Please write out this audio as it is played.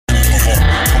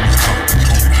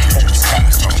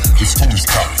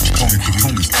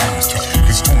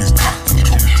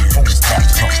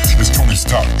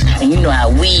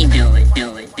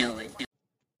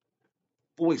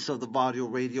voice of the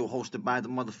Varrio Radio, hosted by the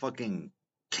motherfucking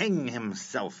king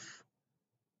himself,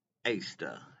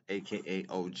 Aster, aka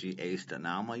OG Aster.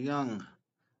 Now I'm a young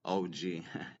OG.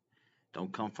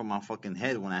 Don't come from my fucking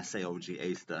head when I say OG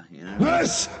Aster, you know what I mean?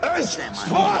 This is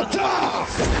Sparta!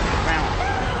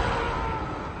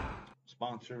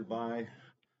 Sponsored by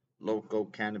Loco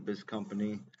Cannabis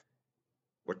Company.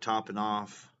 We're topping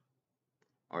off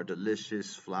our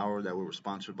delicious flower that we were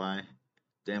sponsored by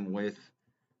them with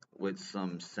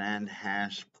some sand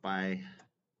hash by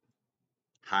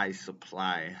High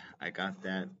Supply. I got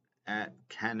that at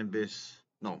Spencer,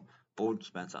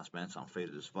 I'm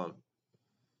faded as fuck.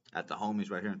 At the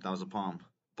homies right here in Thousand Palm,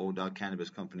 Bulldog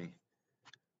Cannabis Company.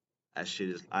 That shit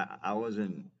is, I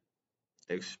wasn't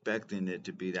expecting it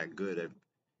to be that good.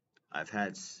 I've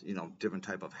had, different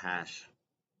type of hash.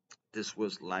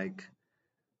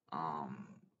 Um,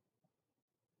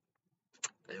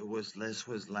 this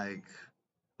was like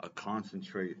a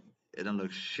concentrate. It didn't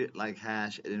look shit like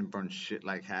hash. It didn't burn shit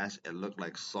like hash. It looked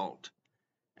like salt.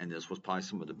 And this was probably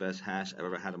some of the best hash I've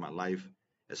ever had in my life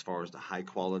as far as the high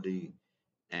quality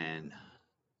and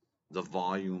the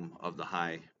volume of the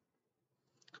high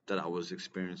that I was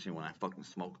experiencing when I fucking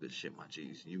smoked this shit, my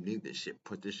G's. You need this shit.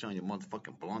 Put this shit on your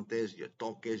motherfucking bluntes, your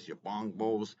toques, your bong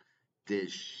bowls.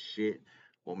 This shit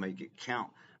will make it count.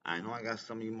 I know I got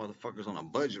some of you motherfuckers on a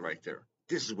budget right there.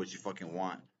 This is what you fucking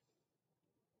want.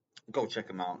 Go check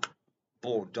them out.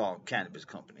 Bulldog Cannabis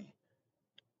Company.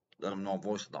 Let them know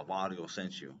Voice of the Varrio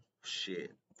sent you.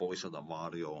 Shit. Voice of the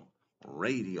Varrio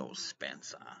Radio,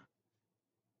 Spencer.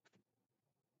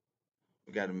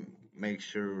 We got to make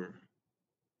sure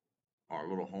our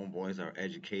little homeboys are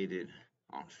educated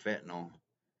on fentanyl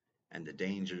and the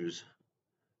dangers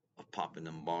of popping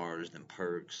them bars, them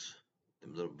perks,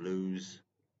 them little blues.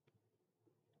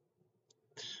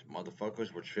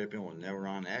 Motherfuckers were tripping when they were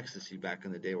on ecstasy back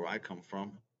in the day where I come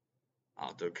from.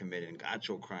 Out there committing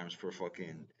gacho crimes for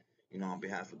fucking, on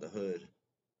behalf of the hood.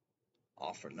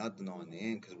 All for nothing though in the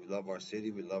end, because we love our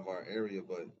city, we love our area,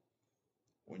 but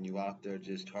when you out there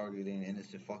just targeting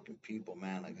innocent fucking people,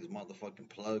 man, like these motherfucking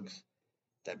plugs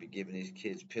that be giving these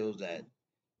kids pills that,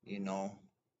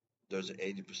 there's an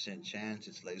 80% chance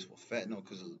it's laced with fentanyl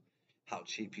because of how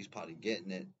cheap he's probably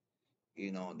getting it. They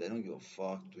don't give a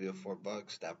fuck. $3 or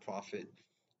 $4, that profit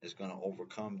is gonna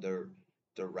overcome their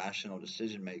rational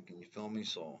decision making. You feel me?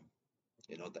 So,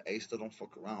 the ace still don't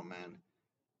fuck around, man.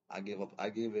 I give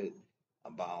it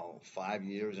about 5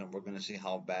 years, and we're gonna see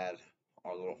how bad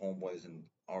our little homeboys and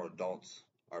our adults,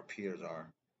 our peers are,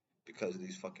 because of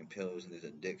these fucking pills and these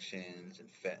addictions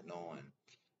and fentanyl.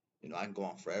 And I can go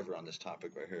on forever on this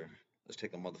topic right here. Let's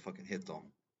take a motherfucking hit though.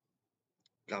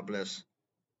 God bless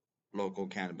Local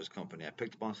Cannabis Company. I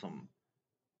picked up on some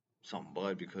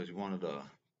bud because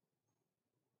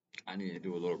I needed to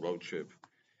do a little road trip,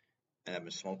 and I've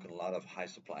been smoking a lot of High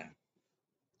Supply.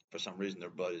 For some reason, their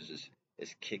bud is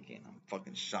kicking. I'm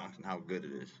fucking shocked on how good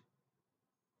it is.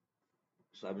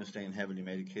 So I've been staying heavily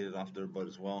medicated off their bud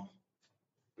as well.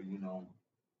 But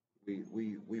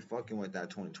we fucking with that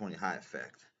 2020 high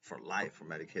effect for life. We're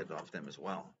medicated off them as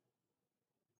well.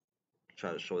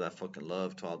 Try to show that fucking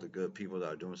love to all the good people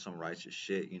that are doing some righteous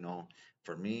shit.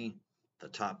 For me, the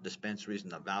top dispensaries in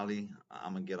the valley.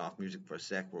 I'm gonna get off music for a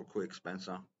sec, real quick,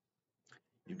 Spencer.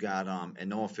 You got in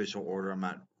no official order. I'm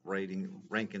not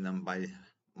ranking them by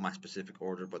my specific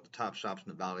order, but the top shops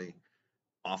in the valley,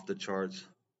 off the charts,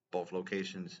 both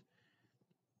locations.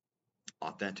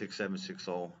 Authentic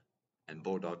 760 and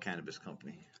Bulldog Cannabis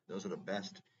Company. Those are the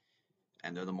best,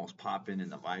 and they're the most popping in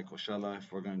the Valle Coachella.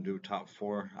 If we're gonna do top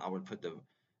four, I would put the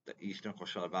Eastern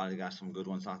Coachella Valley. Got some good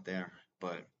ones out there,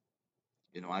 but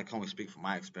I can only speak from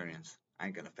my experience. I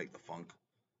ain't gonna fake the funk.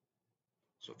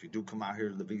 So if you do come out here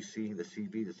to the VC, the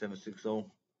CB, the 760,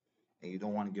 and you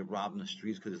don't want to get robbed in the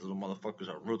streets because these little motherfuckers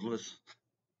are ruthless,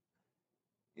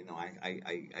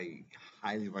 I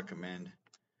highly recommend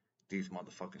these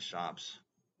motherfucking shops.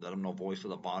 Let them know Voice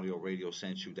of the Varrio Radio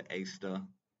sent you, the ASTA.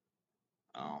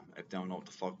 If they don't know what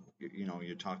the fuck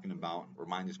you're talking about,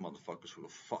 remind these motherfuckers who the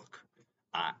fuck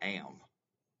I am.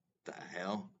 The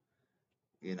hell?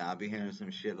 I be hearing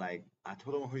some shit like, I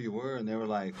told them who you were, and they were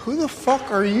like, Who the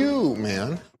fuck are you,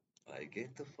 man? Like,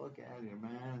 get the fuck out of here,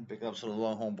 man. Big ups to the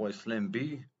little homeboy Slim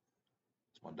B.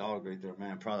 It's my dog right there,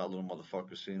 man. Proud of that little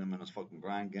motherfucker, seeing him in his fucking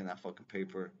grind, getting that fucking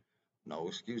paper. No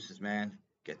excuses, man.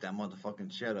 Get that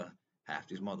motherfucking cheddar. Half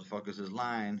these motherfuckers is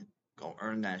lying. Go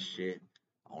earn that shit.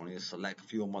 Only a select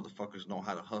few motherfuckers know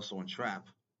how to hustle and trap.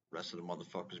 Rest of the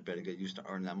motherfuckers better get used to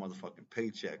earning that motherfucking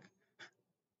paycheck.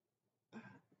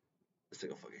 Let's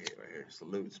take a fucking hit right here.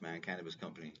 Salutes, man. Cannabis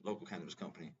Company. Local Cannabis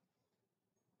Company.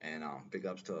 And big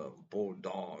ups to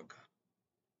Bulldog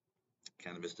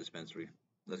Cannabis dispensary.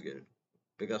 Let's get it.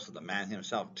 Big ups to the man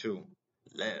himself too,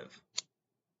 Lev.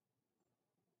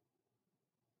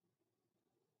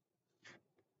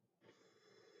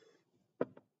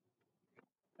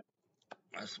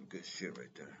 That's some good shit right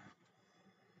there.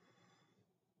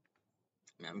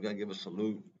 Man, we gotta give a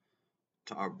salute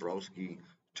to our broski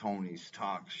Tony's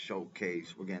Talk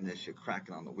Showcase. We're getting this shit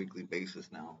cracking on a weekly basis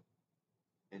now.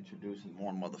 Introducing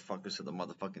more motherfuckers to the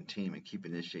motherfucking team and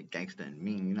keeping this shit gangsta and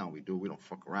mean. You know how we do. We don't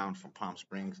fuck around. From Palm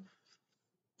Springs,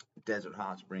 Desert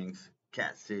Hot Springs,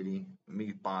 Cat City,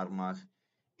 Meat Bottomas,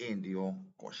 Indio,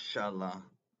 Coachella,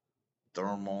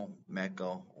 Thermal,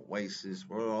 Mecca, Oasis.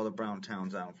 Where are all the brown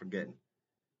towns out? I'm forgetting.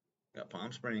 Got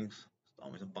Palm Springs,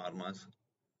 always in Bottomas,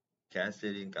 Cat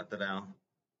City, Catedral,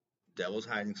 Devil's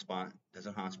Hiding Spot,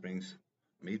 Desert Hot Springs,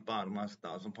 Meat Bottomas,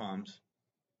 Thousand Palms,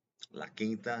 La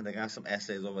Quinta. They got some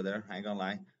essays over there. I ain't gonna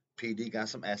lie. PD got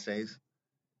some essays.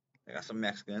 They got some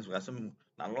Mexicans. We got some,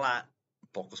 not a lot.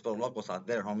 Pocos pero locos out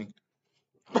there, homie.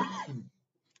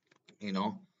 You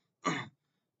know,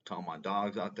 talking my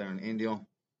dogs out there in Indio.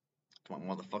 To my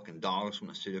motherfucking dogs from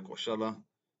the city of Coachella.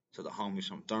 To the homies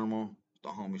from Thermal. The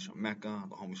homies from Mecca.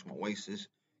 The homies from Oasis.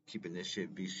 Keeping this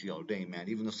shit BC all day, man.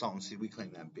 Even the Salton Sea, we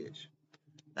claim that bitch.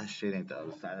 That shit ain't the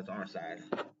other side. That's our side.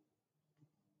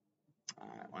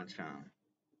 Alright, one time.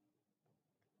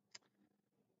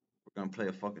 We're gonna play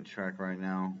a fucking track right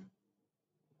now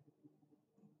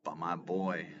by my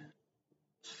boy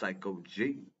Psycho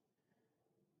G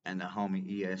and the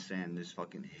homie ESN. This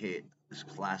fucking hit, this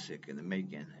classic in the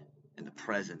making, in the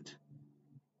present.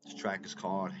 This track is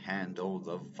called Handle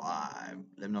the Vibe.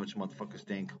 Let me know what you motherfuckers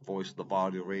think. Voice of the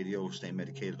Varrio Radio. Stay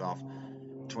medicated off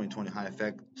 2020 High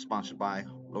Effect. Sponsored by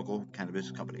local cannabis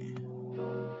company.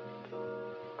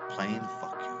 Plain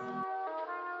fuck you.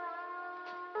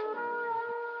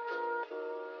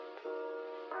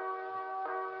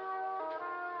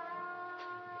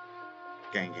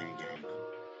 Gang, gang, gang.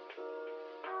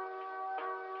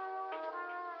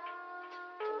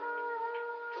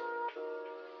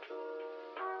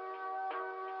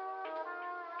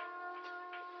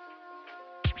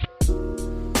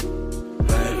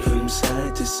 Ride from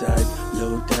side to side,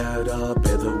 low doubt all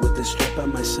better with the strap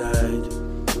on my side.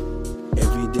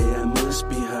 Every day I must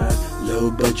be high,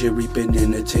 low budget reaping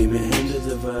entertainment, handle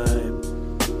the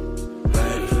vibe.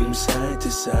 Ride from side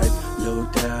to side, low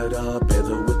doubt all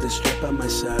better with the strap on my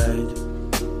side.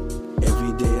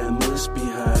 Every day I must be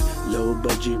high, low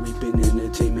budget reaping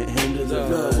entertainment, handle the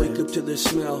vibe. Wake up to the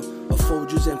smell of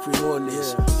Folgers and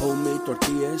frijoles, homemade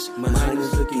tortillas, my mind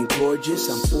is looking gorgeous,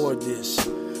 I'm for this.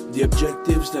 The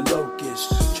objective's the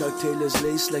locust. Chuck Taylor's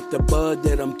lace like the bud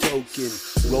that I'm toking.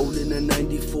 Rolling a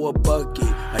 94 bucket,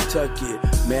 I tuck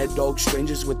it. Mad dog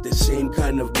strangers with the same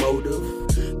kind of motive.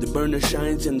 The burner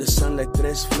shines in the sun like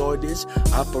Tres Flores.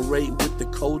 Operate with the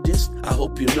coldest, I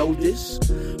hope you know this.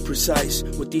 Precise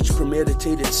with each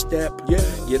premeditated step.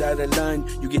 Get out of line,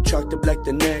 you get chalked up like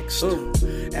the next.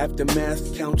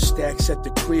 Aftermath, count stacks at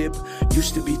the crib.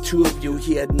 Used to be two of you,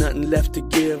 he had nothing left to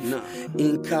give.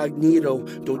 Incognito,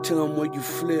 don't tell him where you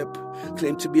flip.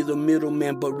 Claim to be the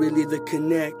middleman, but really the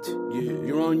connect.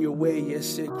 You're on your way,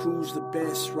 yes, it cruise the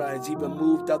best rides. Even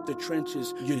moved out the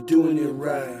trenches, you're doing it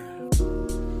right.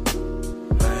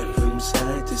 Ride from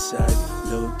side to side,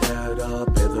 no doubt all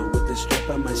better with the strap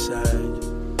on my side.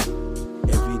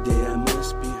 Every day I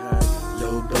must be high,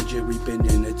 low budget reaping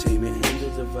entertainment, handle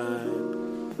the vibe.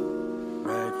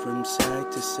 Ride from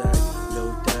side to side,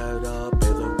 no doubt all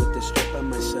better with the strap on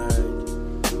my side.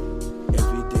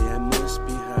 Every day I must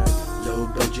be high, low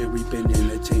budget reaping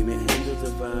entertainment, handle the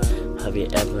vibe. Have you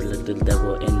ever looked the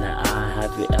devil in the eye?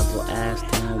 Have you ever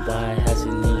asked him why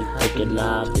hasn't he taken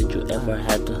life? Did you ever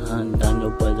have to hunt down your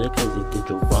brother cause he did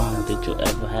you wrong? Did you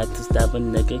ever have to stab a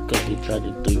nigga cause he tried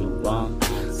to do you wrong?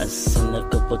 I seen a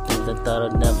couple things I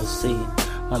thought I'd never see.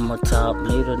 Mama taught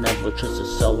me to never trust a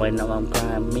soul. Right now I'm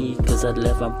crying me cause I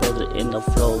left my brother in the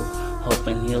flow,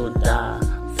 hoping he'll die.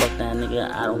 Fuck that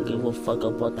nigga, I don't give a fuck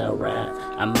about that rap.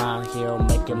 I'm out here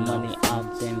making money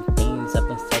off them things. I've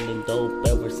been selling dope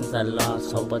ever since I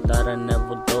lost hope. I thought I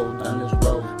never go down this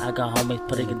road. I got homies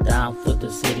putting it down for the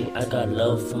city. I got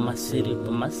love for my city,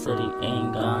 but my city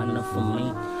ain't got enough for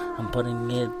me. I'm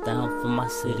putting it down for my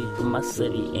city, but my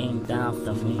city ain't down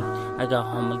for me. I got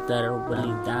homies that are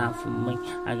really down for me.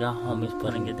 I got homies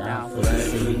putting it down for the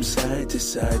city. From side to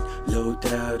side, low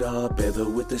doubt all better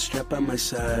with the strap on my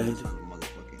side.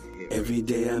 Every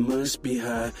day I must be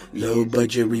high, low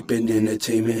budget reaping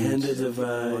entertainment, handle the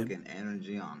vibe. Fucking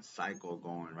energy on cycle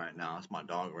going right now. That's my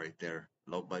dog right there.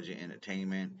 Low budget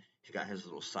entertainment. He got his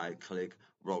little side click,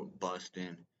 road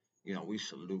busting. You know, we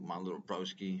salute my little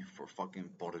broski for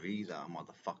fucking Por Vida,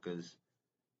 motherfuckers.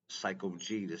 Psycho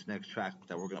G. This next track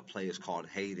that we're going to play is called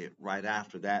Hate It. Right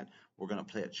after that, we're going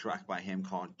to play a track by him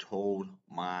called Told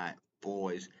My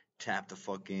Boys. Tap the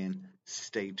fuck in.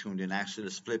 Stay tuned in. Actually,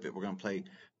 let's flip it. We're going to play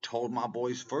Told My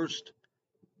Boys first.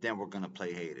 Then we're going to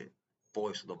play Hate It.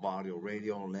 Voice of the Varrio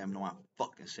Radio. Let them know I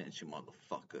fucking sent you,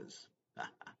 motherfuckers.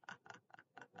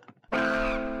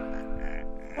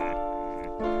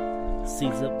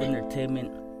 Seize Up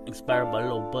Entertainment, inspired by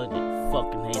low budget,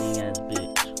 fucking hating ass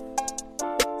bitch.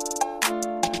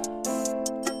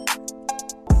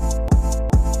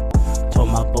 Told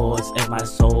my boys, if my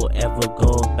soul ever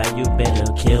goes back, you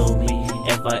better kill me.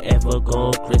 If I ever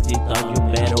go crazy, thought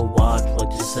you better watch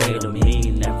what you say to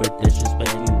me. Never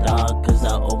disrespecting dog, cause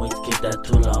I always keep that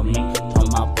tool on me.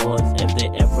 Told my boys, if they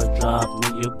ever drop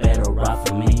me, you better ride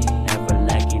for me. Never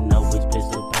lacking, always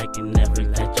pistol packing, never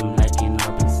catch them lacking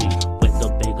RBC. With the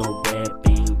big old red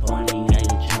beam pointing at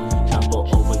your chin. Chopper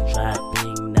always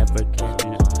trapping, never catch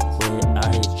me with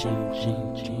eyes chin.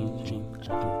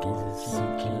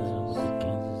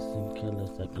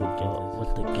 I go get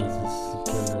with the gangsters and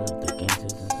killers, the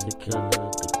gangsters and the killers,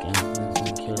 the gangsters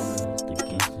and killers, the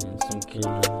gangsters and some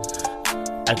killers.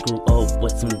 I grew up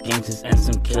with some gangsters and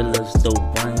some killers, the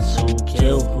ones who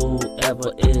kill whoever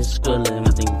is skrilling.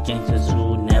 The gangsters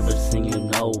who never seen, you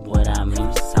know what I mean.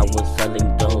 I was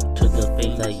selling dope to the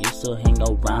face, I used to hang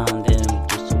around them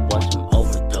just to watch them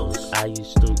overdose. I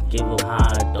used to give them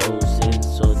high doses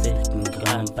so they can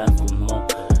come back for more.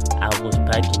 I was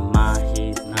packing my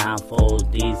hits,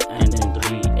 940s and then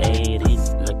 380s,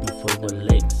 looking for the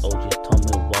licks. Oh, just told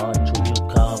me watch who you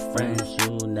call friends, you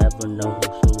never know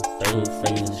who's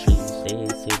fading the streets. They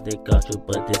say they got you,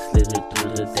 but they slid it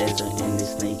through the desert. And they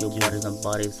snake your bodies and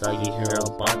bodies, all you hear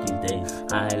about these days.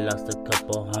 I lost a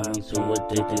couple homies who were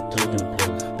addicted to them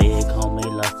pills. Big homie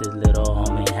lost his little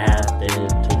homie, half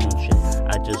addicted to them shit.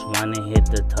 I just wanna hit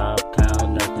the top,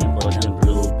 count nothing but them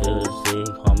blue bills. Big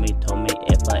homie told me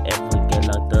if I ever get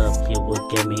locked up, he would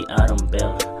get me out on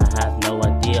bail. I have no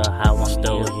idea how I'm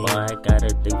still here, but I gotta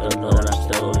thank the Lord I'm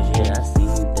still here. I seen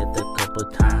that a couple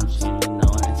times, you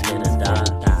know I'm scared to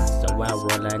die. So I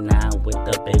roll at night with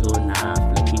the big old knife,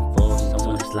 looking for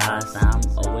someone to slice. I'm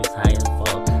always high as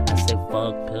fuck. I say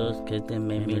fuck pills, cause they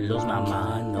made me lose my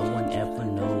mind. No one ever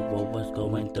knew what was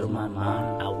going through my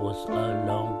mind. I was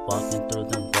alone, walking through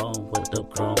the road with the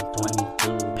chrome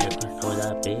 22. Looking for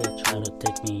that bitch, try to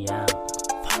take me out.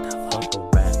 Fuck that fuck a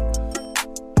rap.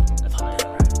 Fuck that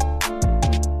rap.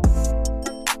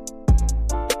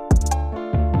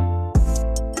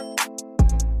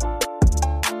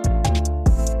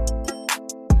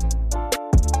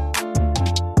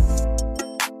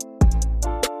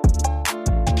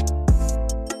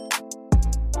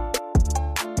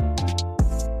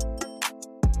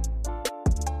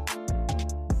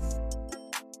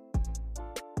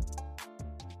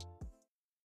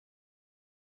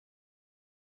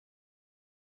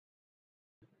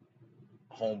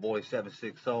 Homeboy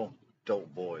 760,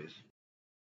 Dope Boys.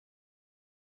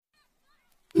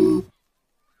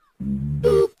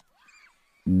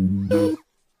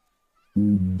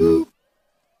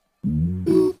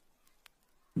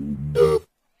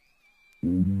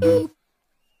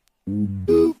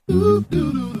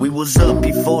 We was up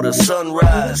before the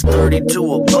sunrise,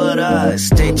 32 of Bud Eyes.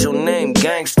 State your name,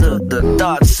 gangster. The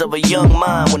thoughts of a young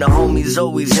mind when the homies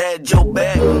always had your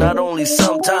back. Not only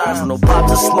sometimes, no pop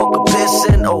to smoke a piss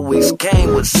and always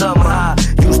came with some high.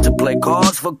 Used to play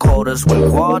cards for quarters when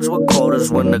quads were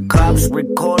quarters. When the cops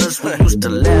record us, we used to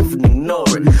laugh and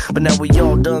ignore it. But now we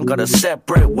all done got a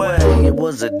separate way. It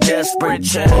was a desperate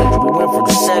change. We went from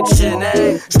Section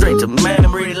A straight to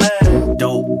memory lane.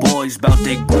 Dope boys bout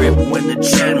their grip when the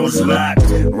channel's locked.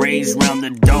 Raised round the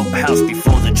dope house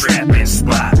before the trapping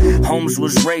spot. Homes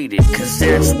was raided, cause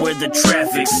that's where the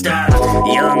traffic stopped.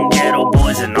 Young ghetto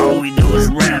boys and all we do is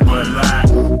rap a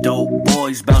lot. Dope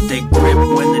boys bout their grip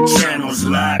when the channel's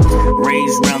locked.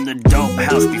 Raised round the dope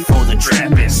house before the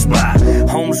trapping spot.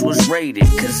 Homes was raided,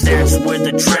 cause that's where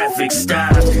the traffic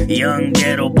stopped. Young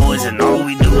ghetto boys and all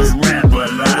we do is rap a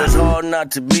lot. It was hard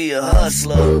not to be a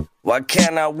hustler. Why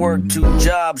can't I work 2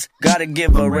 jobs? Gotta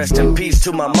give a rest in peace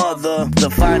to my mother. The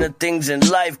finer things in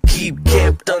life keep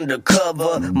kept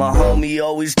undercover. My homie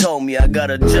always told me I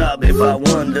got a job if I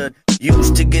wondered.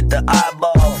 Used to get the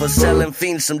eyeball for selling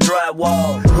fiends some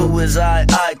drywall. Who was I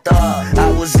thought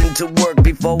I was into work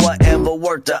before I ever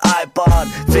worked a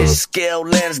iPod. Fish scale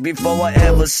lens before I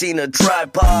ever seen a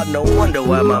tripod. No wonder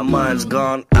why my mind's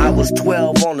gone. I was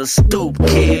 12 on the stoop,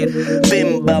 kid.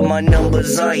 Been by my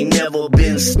numbers, I ain't never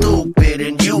been stupid.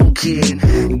 And you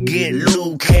can get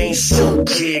Luke, ain't shoot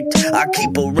kicked. I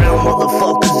keep around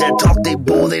motherfuckers that talk they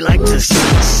bull, they like to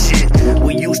shoot shit.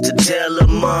 We used to tell her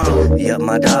mom, yeah,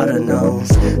 my daughter knows.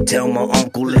 Tell my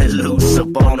uncle let loose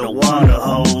up on the water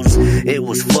hose. It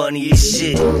was funny as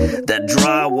shit. That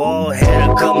drywall had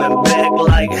her coming back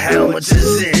like, how much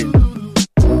is it?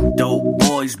 Dope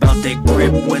boys bout their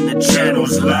grip when the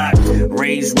channel's locked.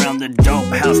 Raised round the dope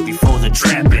house before the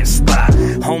trapping spot.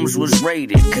 Homes was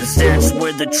raided, cause that's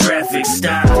where the traffic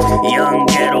stopped. Young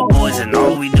ghetto boys and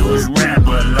all we do is rap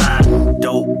a lot.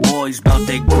 Dope boys bout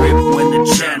their grip when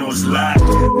the channel's locked.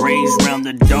 Raised round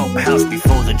the dope house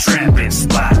before the trapping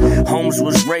spot. Homes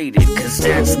was raided, cause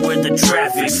that's where the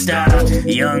traffic stopped.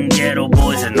 Young ghetto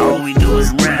boys and all we do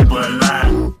is rap a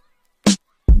lot.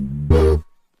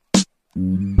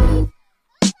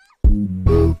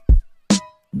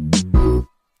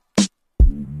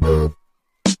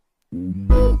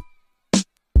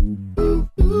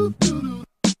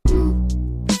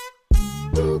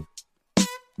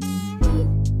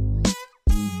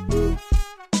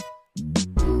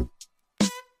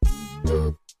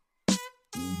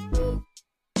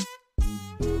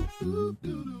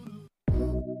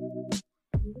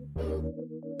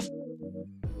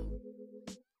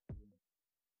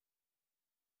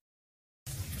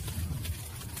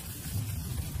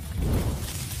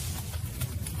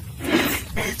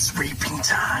 It's reaping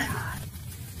time.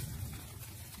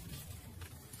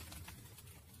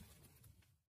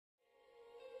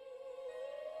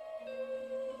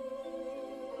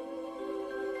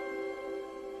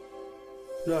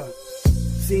 Look,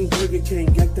 seeing Burger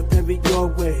King, like the pivot your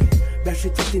way. Bash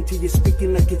your teeth until you're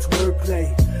speaking like it's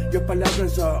wordplay. Your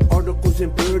palabras are articles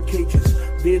in bird cages.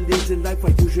 Billions in life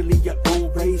are usually your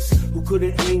own race. Who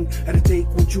couldn't aim at to take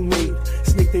what you made.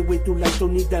 Snake their way through life,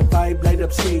 don't need that vibe, light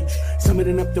up stage.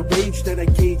 Summoning up the rage that I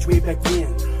gauge way back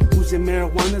then. Using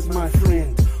marijuana's my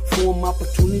friend. Form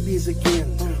opportunities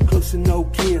again. Close to no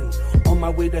kin. On my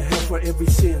way to hell for every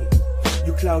sin.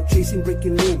 You cloud chasing,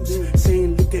 breaking limbs.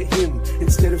 Saying look at him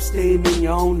instead of staying in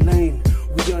your own lane.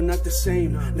 We are not the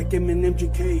same, like Eminem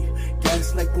MGK.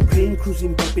 Gas like propane,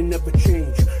 cruising back and never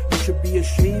change. You should be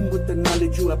ashamed with the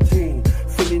knowledge you obtain.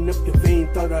 Filling up your vein,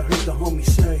 thought I heard the homie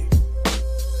say.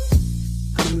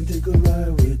 Come and take a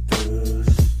ride with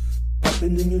us. Pop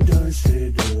and then you done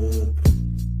straight up.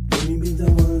 Let me be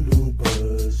the one who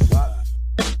buzz.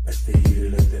 I stay here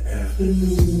like the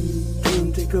afternoon.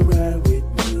 Come take a ride with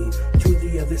me to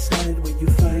the other side where you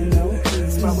find out.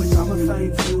 Spot where I'ma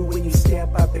find you when you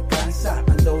step out the casa.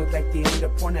 Unload like the end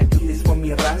of porn, I do this for mi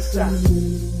raza.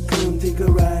 Come take a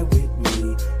ride with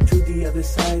me to the other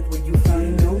side where you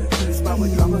find out. Spot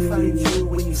where I'ma find you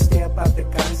when you step out the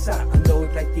casa.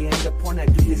 Unload like the end of porn, I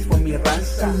do this for mi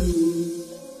raza.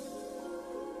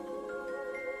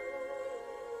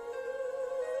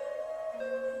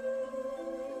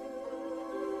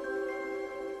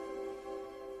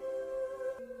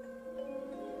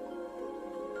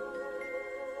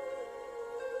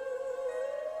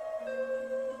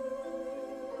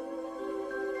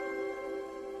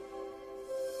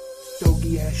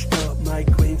 Stogie ashed up,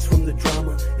 migraines from the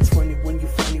drama. It's funny when you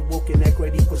finally woke and act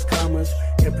right equals commas.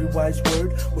 Every wise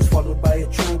word was followed by a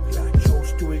chunk. I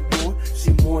chose to ignore,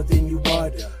 see more than you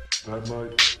order. That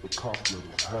night, the cop let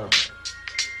us have it.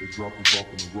 They dropped us off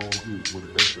in the wrong hood where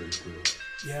the essay said.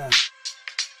 Yeah,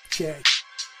 check.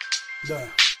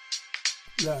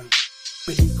 Look.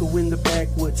 Perico in the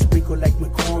backwoods, sprinkle like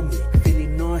McCormick.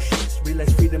 Feeling nauseous,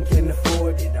 realize freedom can't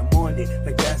afford it. I'm on it,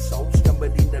 like that salt,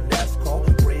 stumbled in the last call.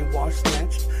 Brainwash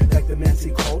snatched, like the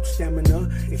Manson cold. Stamina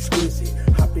exquisite,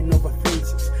 hopping over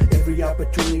fences. Every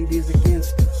opportunity is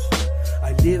against us.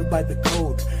 I live by the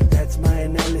code, that's my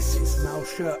analysis. Mouth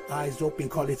shut, eyes open,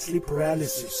 call it sleep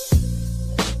paralysis.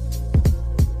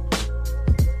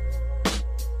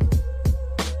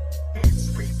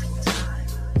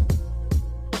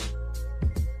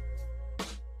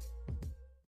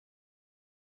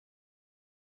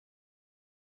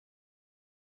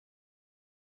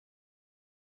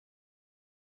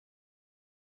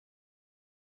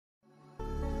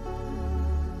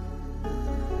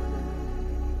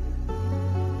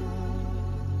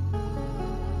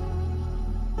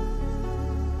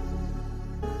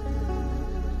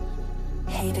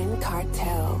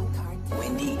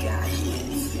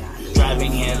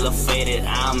 Driving hella faded,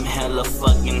 I'm hella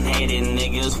fucking hated.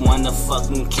 Niggas wanna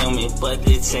fucking kill me, but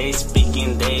they say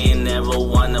speaking, they ain't never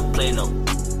wanna play no.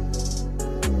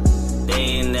 They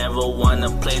ain't never wanna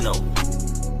play no.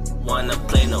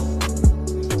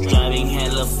 Driving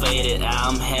hella faded,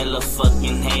 I'm hella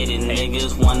fucking hated.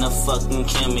 Niggas wanna fucking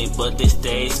kill me, but they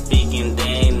stay speaking, they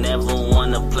ain't never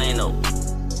wanna play no.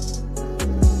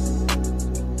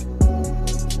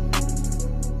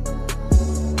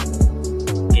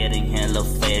 hella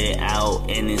faded out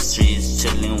in the streets,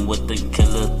 chilling with the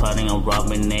killers, plotting on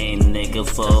robbing a nigga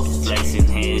for flexing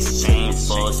his chain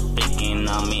for speaking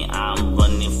on me. I'm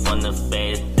running from the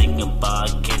feds, thinking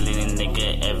about killing a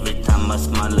nigga. Every time I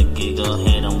smile a giggle,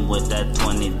 hit him with that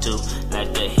 22.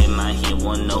 Like to hit my hit,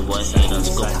 won't know what hit him.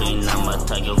 Scoping on my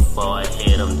target before I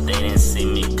hit him. They didn't see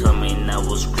me coming, I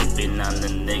was creeping on the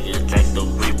niggas like the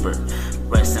Reaper.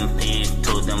 Rest in peace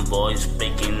to them boys,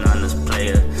 speaking on this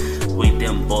player. We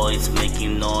them boys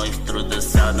making noise through the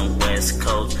south and west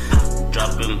coast,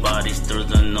 dropping bodies through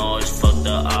the noise. Fuck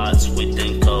the odds, we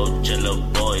them cold chiller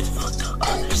boys. Fuck the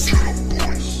other side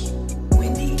boys.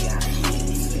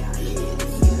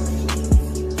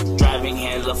 Driving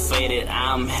hella faded,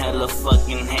 I'm hella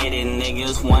fucking hated.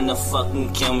 Niggas wanna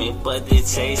fucking kill me, but they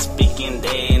say speaking,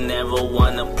 they ain't never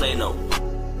wanna play no.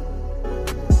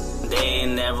 They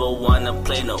ain't never wanna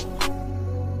play no.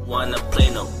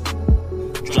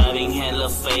 Driving hella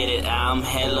faded, I'm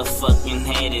hella fucking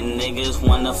hated. Niggas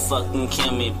wanna fucking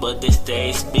kill me, but they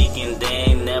stay speaking, they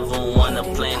ain't never wanna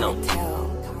play no.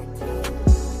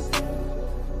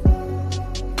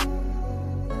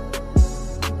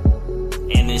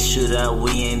 In this shootout,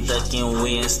 we ain't ducking,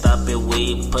 we ain't stopping, we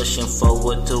ain't pushing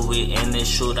forward till we in this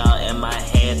shootout. In my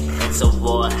head, it's a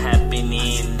war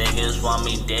happening. Niggas want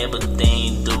me dead, but they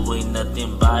ain't doing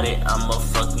nothing about it. I'm a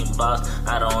fucking boss,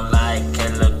 I don't like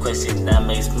killer question. That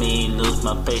makes me lose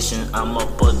my patience. I'ma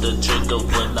pull the trigger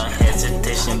with no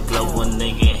hesitation. Blow a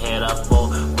nigga head off for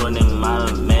running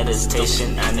my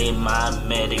meditation. I need my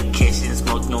medication,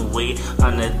 smoke no weed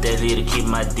on the daily to keep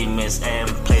my demons in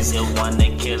place. It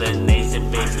wanna kill a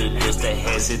nation, baby, just a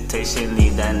hesitation.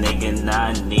 Need that nigga, now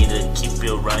I need to keep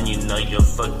you around. You know you're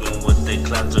fucking with the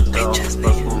clowns, so don't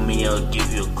fuck with me, I'll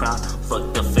give you a crown.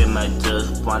 Fuck the fame, I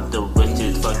just want the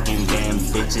riches. Fucking damn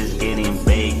bitches getting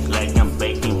baked like I'm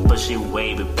baking. Pushing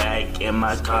wavy back in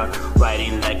my car,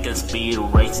 riding like a speed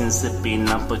racing, sipping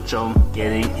on Patron,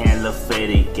 getting hella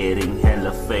faded, getting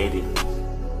hella faded.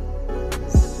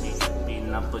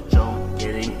 Sipping on Patron,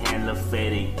 getting hella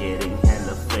faded, getting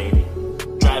hella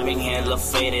faded. Driving hella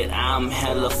faded, I'm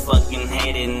hella fucking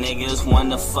hated. Niggas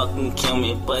wanna fucking kill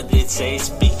me, but they say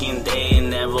speaking, they ain't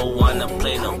never wanna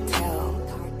play no.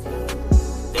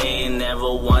 They ain't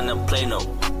never wanna play no.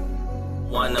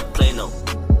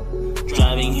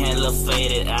 Driving hella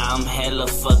faded, I'm hella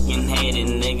fucking hated.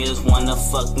 Niggas wanna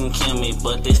fucking kill me,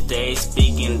 but they stay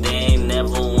speaking, they ain't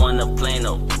never wanna play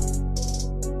no.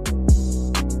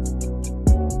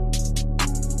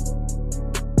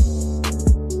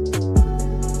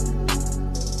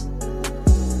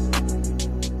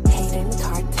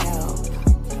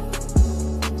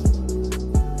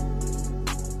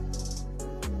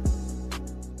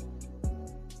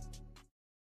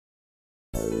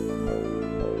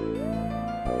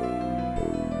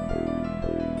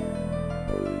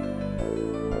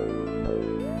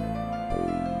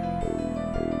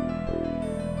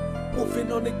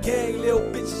 Moving on the gang, little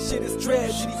bitch, shit is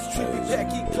tragedy. Trippy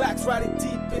back, he clocks riding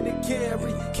deep in the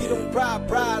carry. He don't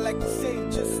ride like you say,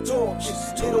 just talk.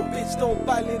 Little bitch don't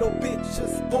fight, little bitch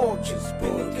just born.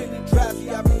 Really drive me,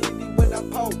 I be hitting when I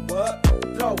pull up.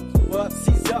 Throw you up,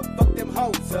 seize up, fuck them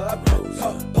hoes up.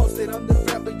 Posted on the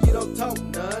rap, but you don't talk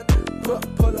none.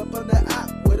 Pull up on the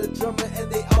op with a drummer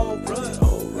and they all run.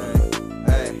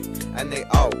 And they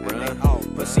all run.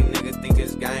 Pussy niggas think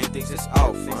it's game, thinks it's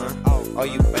all fun. Oh,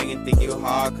 you bangin', think you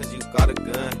hard cause you got a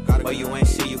gun. Oh, you ain't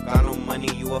shit, you got no money,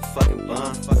 you a fucking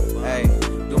bum. Hey,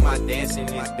 do my dance in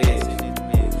this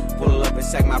bitch. Pull up and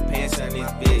sack my pants in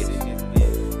this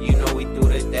bitch. You know we do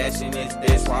the dash in this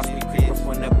bitch. Watch me creepin'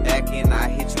 from the back and I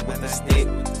hit you with a stick.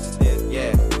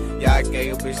 Yeah, I gave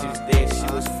your bitch this dick.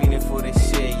 She was feeling for this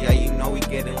shit. Yeah, you know we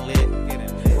getting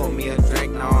lit. Pour me a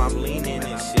drink, now I'm leaning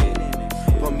and shit.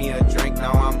 Pour me a drink,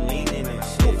 now I'm leaning and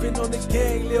shit. Moving on the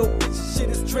gang, little bitch, shit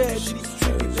is tragedy.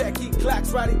 Trippy back, he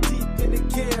clocks riding deep in the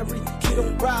carry. He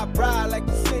don't ride like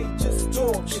you say, just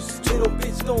talk. Little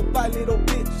bitch don't fight, little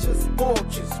bitch just born.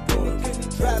 Really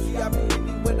drive me, I be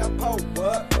hitting when I pull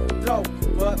up. Throw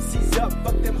you up, seize up,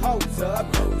 fuck them hoes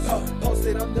up.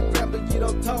 Posted on the rap, but you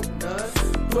don't talk none.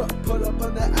 Pull up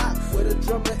on the op with a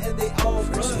drummer and they all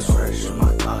run. Fresh in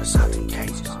my thoughts, out in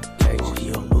cages. Oh, he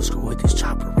a loose screw with this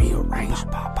chopper rearranged.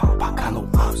 I got no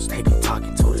ops, they be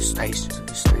talking to the station.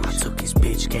 I took his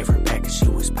bitch, gave her back and she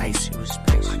was patient.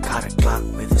 I got a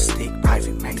Glock with a stick,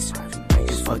 private mason.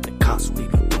 Just fuck the cops, we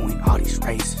be doing all these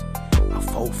races. My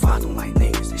 4-5 don't like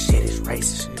niggas, this shit is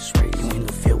racist. You in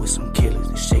the field with some killers,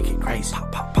 this shit get crazy.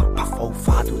 My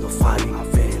 4-5 through the fighting,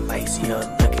 I'm feeling lazy.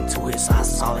 Look into his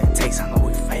eyes, all it takes, I know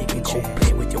we faking. Go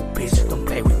play with your bitch, don't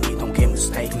play with me, don't get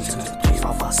mistaken. 2, 3,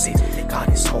 4, 5, 6, they got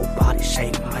his whole body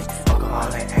shaking like fuck. all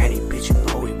that addy, bitch, you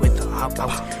know we with the hop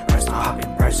outs. Press the hop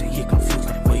in person, he confused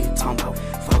like what you talking about.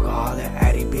 Fuck all that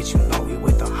addy, bitch, you know we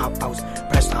with the hop outs.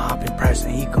 Press the hop in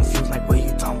person, he confused like what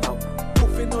you talking about.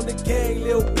 Moving on the gang,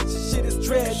 little bitch, shit is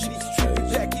trash.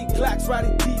 Trippy Jackie Glocks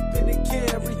riding deep in the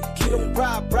carry. You don't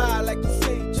ride like you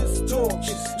say, just talk.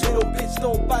 Little bitch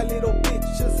don't bite, little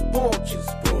bitch just walk.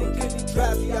 When the goodie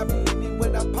drives me, I be leaning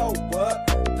when I pull up.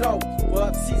 Throw you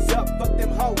up, seize up, fuck them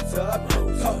hoes up.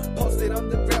 Post it on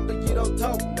the ground, but you don't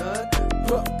talk none.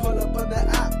 Pull up on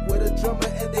the op with a drummer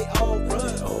and they all run.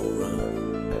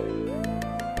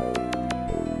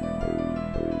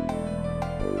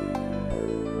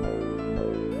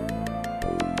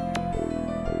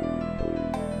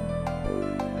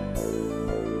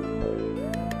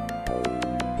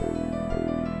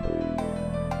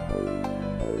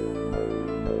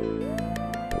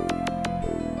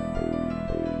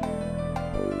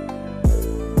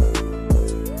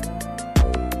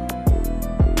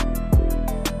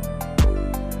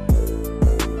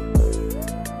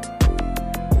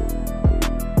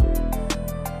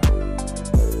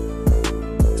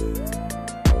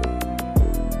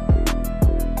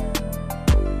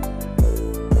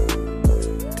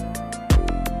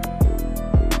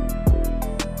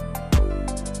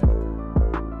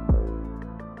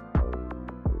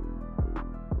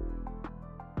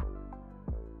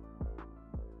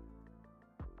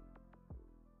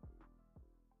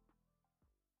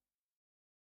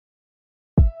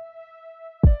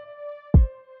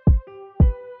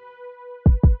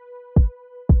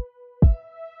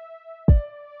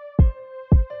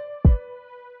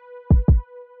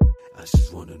 I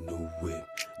just want a new whip,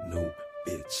 new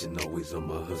bitch, and always on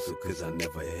my hustle, cause I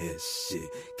never had shit.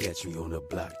 Catch me on the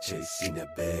block chasing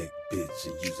that bag, bitch,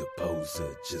 and use a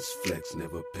poser, just flex,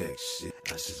 never pack shit.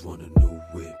 I just want a new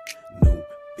whip, new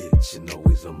bitch, and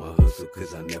always on my hustle,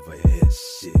 cause I never had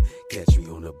shit. Catch me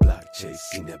on the block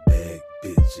chasing that bag,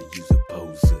 bitch, and use a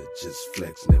poser, just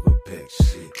flex, never pack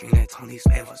shit. Green that on these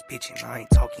levels, bitchin', I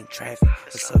ain't talking traffic.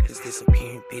 The suckers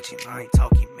disappearing, bitchin', I ain't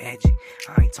talking magic.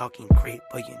 I ain't talking grit,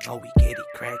 but you know we get it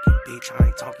crackin', bitch. I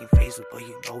ain't talking Facebook, but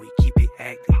you know we keep it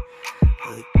active.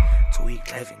 Hood,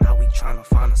 211, now we tryna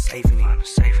find a safe in it.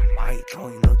 Why you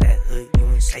throwing up that hood? You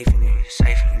ain't safe in it.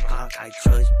 You Glock, I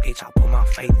trust, bitch, I put my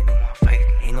faith in it.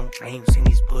 Ain't no names in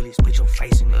these bullets, put your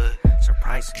face in it.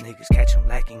 Surprising niggas, catch them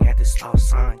lacking at the stop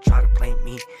sign. Try to blame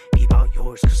me, be about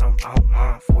yours, cause I'm about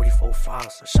mine. 44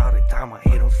 files, so shot it down, I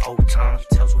hit him 4 times.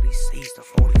 He tells what he sees, the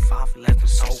 45 left him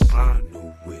so blind.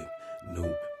 New whip,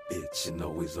 new bitch, and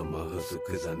always on my hustle,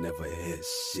 cause I never had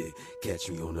shit. Catch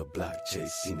me on the block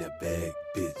chasing that bag,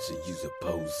 bitch, and use a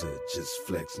poser, just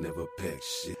flex, never pack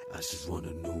shit. I just want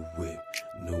a new whip,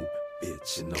 new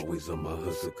bitch, and always on my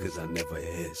hustle, cause I never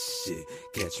had shit.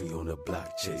 Catch me on the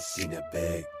block chasing that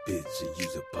bag, bitch, and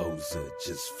use a poser,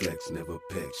 just flex, never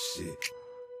pack shit.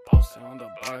 Posted on the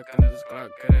block and this Glock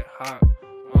get it hot.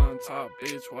 On top,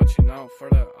 bitch, watching out for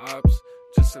the ops.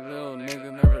 Just a little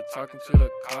nigga, never talking to the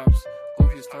cops.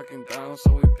 Goofy's talking down,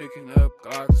 so we picking up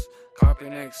Glocks.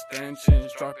 Copying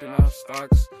extensions, dropping off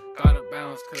stocks. Gotta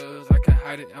bounce, cause I can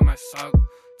hide it in my sock.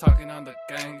 Talking on the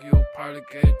gang, you'll probably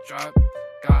get dropped.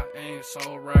 Got aim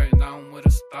so right now I'm with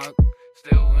a stock.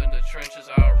 Still in the trenches,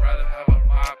 I'd rather have a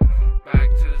mop. Back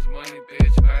to this money,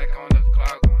 bitch, back on the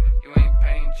clock. You ain't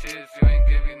paying chips, you ain't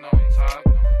giving no top.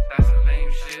 That's a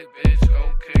lame shit, bitch,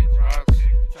 go kick rocks.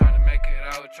 Tryna make it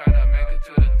out, tryna make it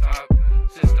to the top.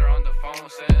 Sister on the phone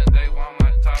saying they want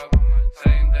my top.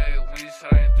 Same day we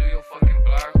sliding through your fucking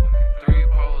block. 3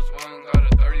 poles, 1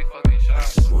 got a 30 fucking shot. I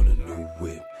just want a new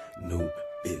whip, new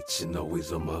bitch, and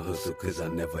always on my hustle, cause I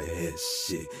never had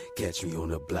shit. Catch me on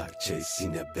the block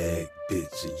chasing that bag,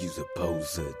 bitch, and use a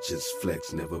poser, just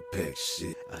flex, never pack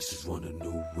shit. I just want a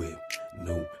new whip,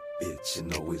 new bitch,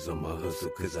 and always on my hustle,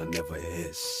 cause I never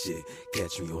had shit.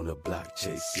 Catch me on the block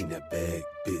chasing that bag,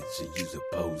 bitch, and use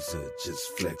a poser,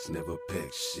 just flex, never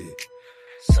pack shit.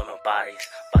 Summer bodies,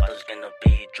 bottles gonna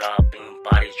be dropping,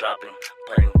 bodies dropping,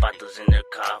 putting bottles in the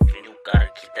coffin. You gotta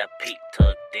keep that peak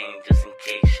tucked in, just in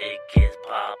case shit gets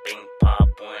popping. Pop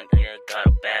one, yeah, got a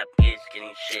bad bitch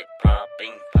getting shit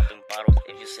popping, popping bottles.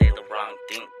 If you say the wrong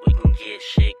thing, we can get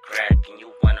shit cracking.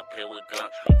 You wanna play with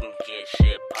guns, we can get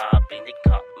shit popping. They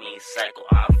call me psycho,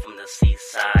 I'm from the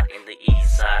seaside. side, in the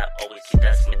east side. Always keep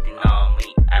that smithy on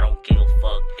me. I don't give a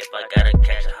fuck if I gotta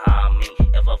catch a high on me.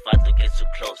 If a fighter gets too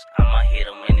close, I'ma hit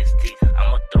him in his teeth.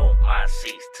 I'ma throw my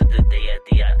seats to the day of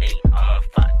DIA. I'm on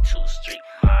 52 Street.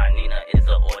 My Nina is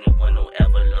the only one who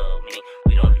ever loved me.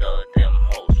 We don't love them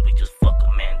hoes. We just fuck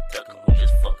a man, duck 'em. We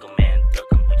just fuck a man,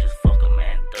 duck 'em. We just fuck a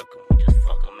man, duck 'em. We just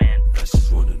fuck a man, duck 'em. I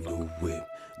just want a new whip,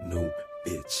 new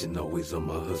bitch, and always always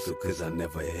on my hustle, cause I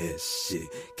never had shit.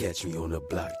 Catch me on the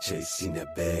block chasing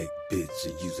that bag, bitch.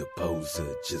 And use a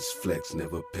poser, just flex,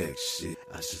 never pack shit.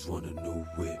 I just want a new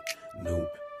whip, new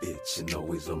bitch. And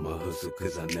always on my hustle,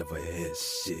 cause I never had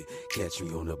shit. Catch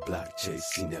me on the block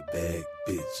chasing that bag,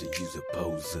 bitch. And use a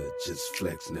poser, just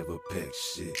flex, never pack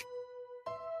shit.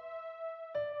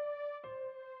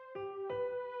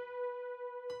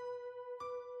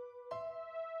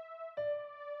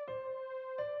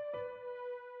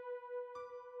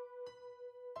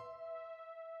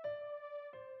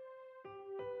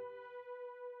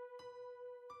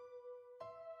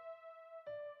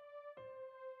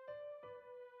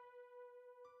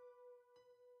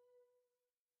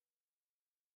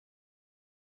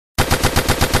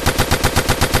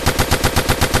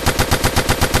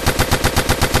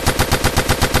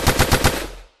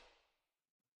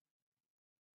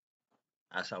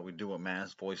 That's how we do it, man.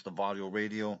 It's Voice the Varrio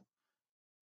Radio.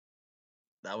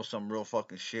 That was some real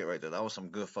fucking shit right there. That was some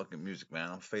good fucking music, man.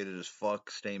 I'm faded as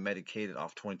fuck, staying medicated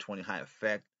off 2020 high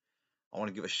effect. I want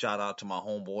to give a shout out to my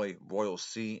homeboy Royal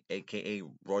C, aka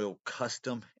Royal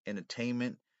Custom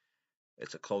Entertainment.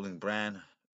 It's a clothing brand.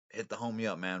 Hit the homie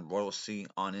up, man. Royal C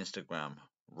on Instagram.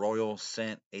 Royal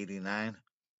Scent 89.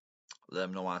 Let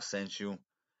him know I sent you. And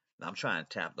I'm trying to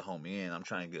tap the homie in. I'm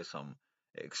trying to get some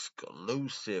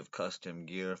exclusive custom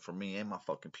gear for me and my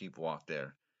fucking people out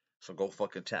there. So go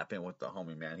fucking tap in with the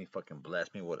homie, man. He fucking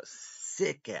blessed me with a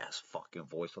sick ass fucking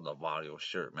Voice of the Varrio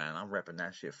shirt, man. I'm repping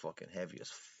that shit fucking heavy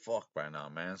as fuck right now,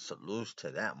 man. Salutes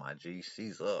to that, my G.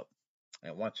 C's up.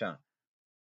 And watch out.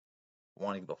 I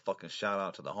want to give a fucking shout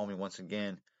out to the homie once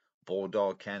again.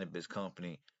 Bulldog Cannabis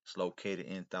Company. It's located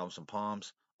in Thousand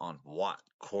Palms on Watt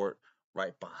Court,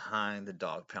 right behind the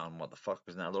Dog Pound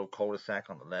motherfuckers. Now, a little cul-de-sac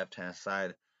on the left-hand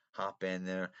side. Hop in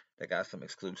there. They got some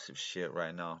exclusive shit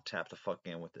right now. Tap the fuck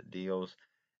in with the deals.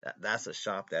 That's a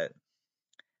shop that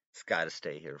it's got to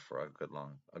stay here for a good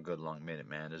long minute,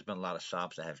 man. There's been a lot of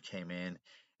shops that have came in,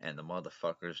 and the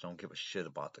motherfuckers don't give a shit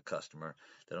about the customer.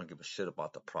 They don't give a shit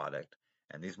about the product.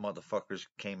 And these motherfuckers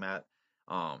came at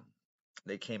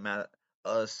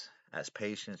us as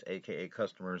patients, aka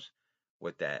customers,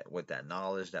 with that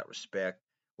knowledge, that respect,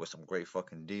 with some great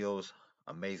fucking deals,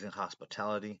 amazing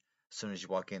hospitality. As soon as you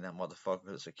walk in, that motherfucker,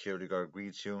 the security guard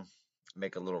greets you,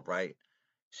 make a little right,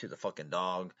 see the fucking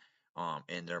dog,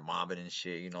 in there mobbing and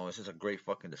shit. You know, it's just a great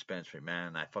fucking dispensary,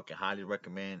 man. I fucking highly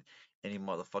recommend any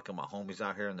motherfucking my homies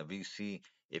out here in the VC.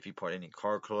 If you part any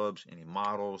car clubs, any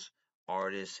models,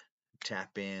 artists,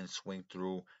 tap in, swing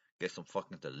through, get some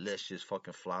fucking delicious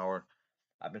fucking flower.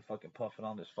 I've been fucking puffing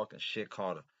on this fucking shit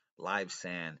called Live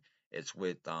Sand. It's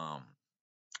with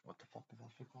what the fuck is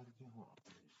that shit called again? Hold on.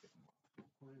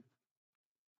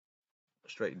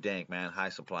 Straight dank, man. High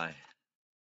supply.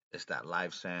 It's that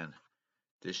Live Sand.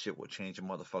 This shit will change your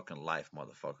motherfucking life,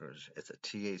 motherfuckers. It's a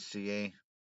THCA.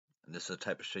 And this is the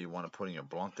type of shit you want to put in your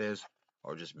bluntes,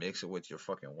 or just mix it with your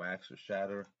fucking wax or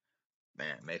shatter.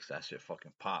 Man, makes that shit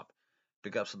fucking pop.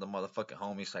 Big ups to the motherfucking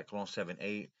homie Cyclone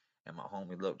 78 and my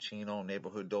homie Lil Chino,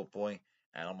 neighborhood dope boy,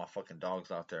 and all my fucking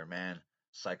dogs out there, man.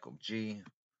 Psycho G.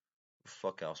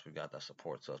 Fuck else we got that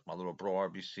supports us? My little bro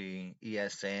RBC,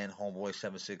 ESN, homeboy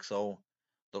 760,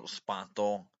 little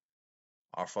Spanto,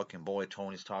 our fucking boy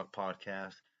Tony's Talk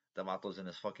podcast. The Vato's in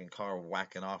his fucking car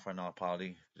whacking off right now,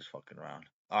 Polly. Just fucking around.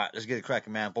 Alright, let's get it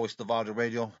cracking, man. Voice of the Varrio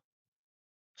Radio.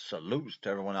 Salutes to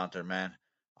everyone out there, man.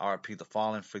 RIP the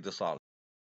fallen, free the solid.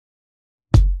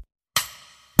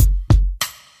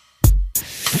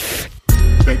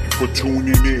 Thank you for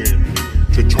tuning in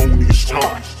to Tony's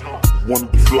Talk, one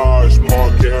of the flyest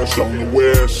podcasts on the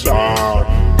west side.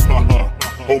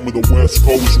 Home of the West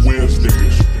Coast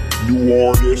Wednesdays. New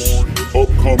artists,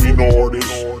 upcoming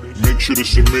artists. Make sure to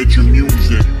submit your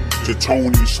music to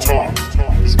Tony's Talk,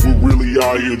 cause we're really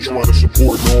out here trying to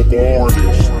support local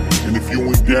artists. And if you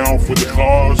ain't down for the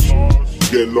cause,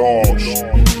 get lost.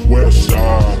 West